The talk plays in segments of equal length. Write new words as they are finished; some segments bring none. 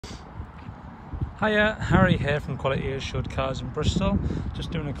Hiya, Harry here from Quality Assured Cars in Bristol. Just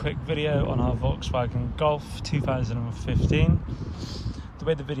doing a quick video on our Volkswagen Golf 2015. The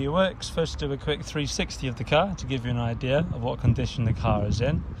way the video works, first do a quick 360 of the car to give you an idea of what condition the car is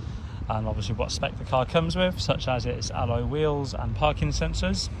in, and obviously what spec the car comes with, such as its alloy wheels and parking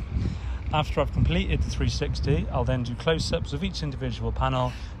sensors. After I've completed the 360, I'll then do close-ups of each individual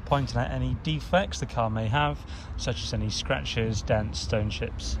panel, pointing out any defects the car may have, such as any scratches, dents, stone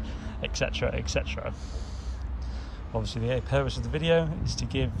chips, etc, etc. Obviously the purpose of the video is to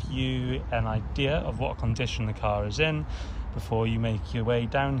give you an idea of what condition the car is in before you make your way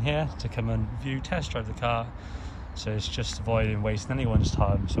down here to come and view, test drive the car. So it's just avoiding wasting anyone's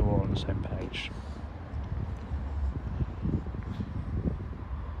time, so we're all on the same page.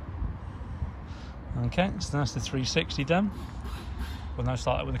 Okay, so that's the 360 done. We'll now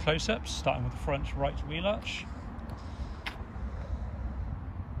start with the close-ups, starting with the front right wheel arch.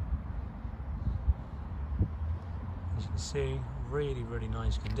 As you can see, really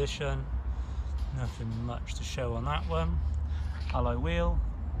nice condition. Nothing much to show on that one. Alloy wheel,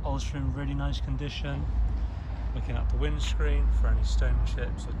 also in really nice condition. Looking at the windscreen for any stone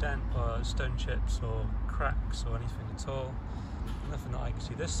chips or cracks or anything at all. Nothing that I can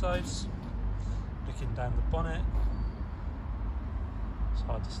see this side. Looking down the bonnet, it's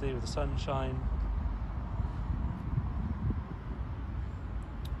hard to see with the sunshine.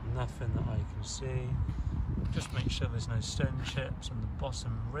 Nothing that I can see. Just make sure there's no stone chips on the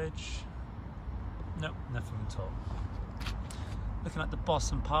bottom ridge. Nope, nothing at all. Looking at the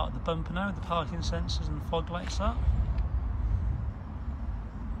bottom part of the bumper now, the parking sensors and the fog lights up.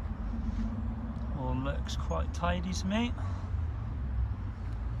 All looks quite tidy to me.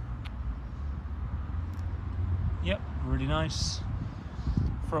 Yep, really nice.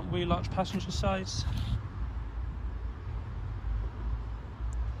 Front wheel arch passenger sides.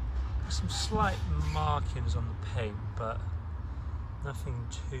 Some slight markings on the paint, but nothing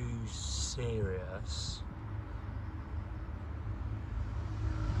too serious.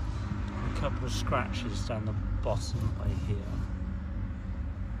 A couple of scratches down the bottom by here.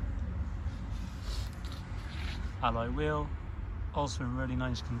 Alloy wheel, also in really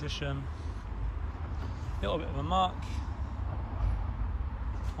nice condition. Little bit of a mark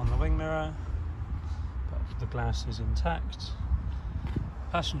on the wing mirror, but the glass is intact.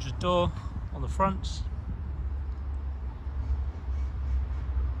 Passenger door on the front.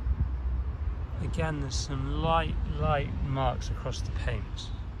 Again, there's some light marks across the paint.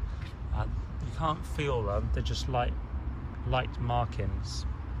 You can't feel them, they're just light markings.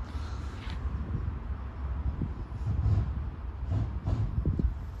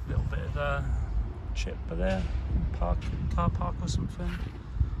 Little bit of a chip there, car park or something.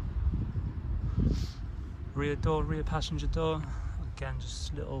 Rear door, rear passenger door. Again,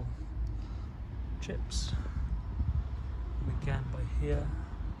 just little chips. And again by here,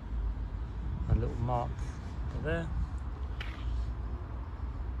 a little mark by there.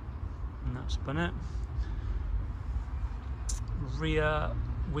 And that's about it. Rear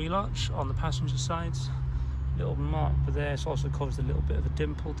wheel arch on the passenger side. Little mark by there. It's also caused a little bit of a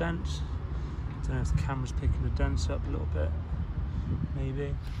dimple dent. Don't know if the camera's picking the dents up a little bit,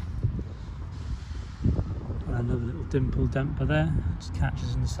 maybe. And another little dimple dent by there, just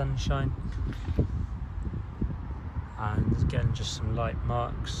catches in the sunshine. And again, just some light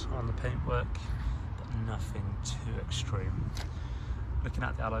marks on the paintwork, but nothing too extreme. Looking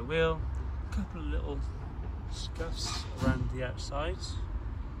at the alloy wheel, a couple of little scuffs around the outside,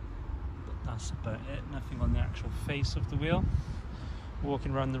 but that's about it. Nothing on the actual face of the wheel.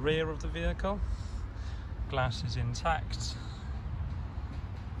 Walking around the rear of the vehicle, glass is intact.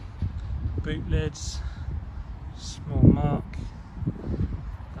 Boot lids, small mark,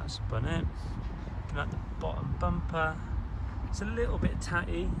 that's about it. Looking at the bottom bumper, it's a little bit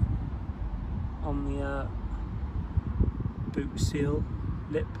tatty on the boot seal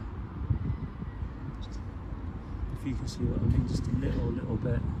lip. If you can see what I mean, just a little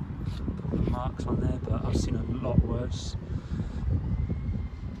bit. A couple of marks on there, but I've seen a lot worse.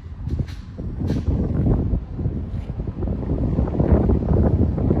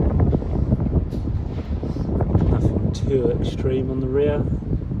 Nothing too extreme on the rear.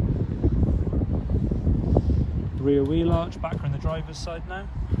 Rear wheel arch, back on the driver's side now.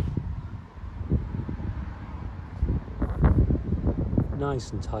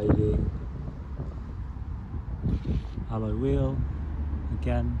 Nice and tidy. Alloy wheel,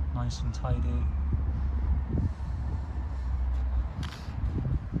 again, nice and tidy.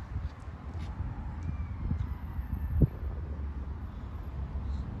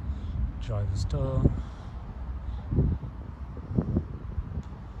 Driver's door.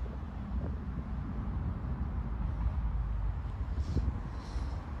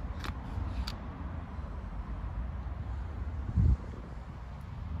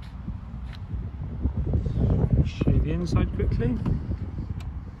 inside quickly.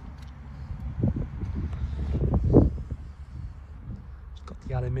 It's got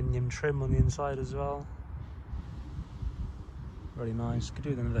the aluminium trim on the inside as well. Really nice. Could do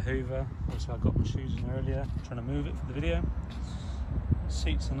with another hoover. Obviously I got my shoes in earlier, trying to move it for the video.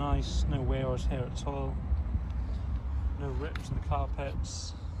 Seats are nice, no wheels here at all. No rips in the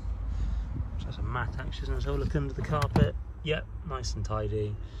carpets. There's a mat action as well. Look under the carpet. Yep, nice and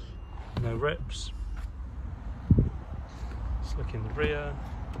tidy. No rips. Let's look in the rear.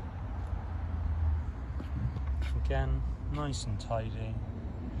 Again, nice and tidy.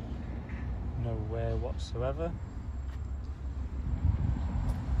 No wear whatsoever.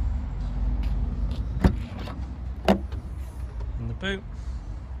 In the boot,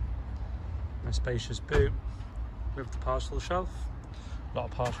 a spacious boot with the parcel shelf. A lot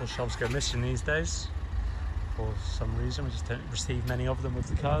of parcel shelves go missing these days for some reason. We just don't receive many of them with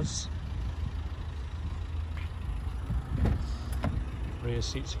the cars. Rear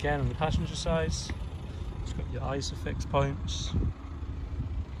seats again on the passenger side. It's got your ISOFIX points.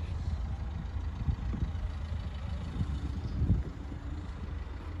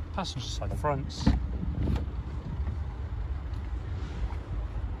 Passenger side fronts.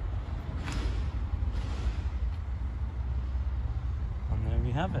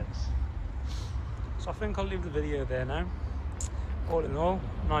 We have it. So I think I'll leave the video there now. All in all,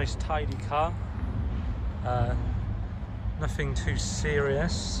 nice tidy car. Nothing too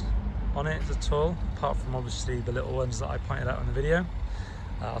serious on it at all, apart from obviously the little ones that I pointed out in the video.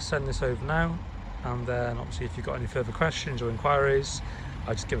 I'll send this over now, and then obviously if you've got any further questions or inquiries,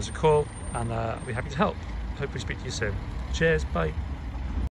 just give us a call and I'll be happy to help. Hope we speak to you soon. Cheers, bye.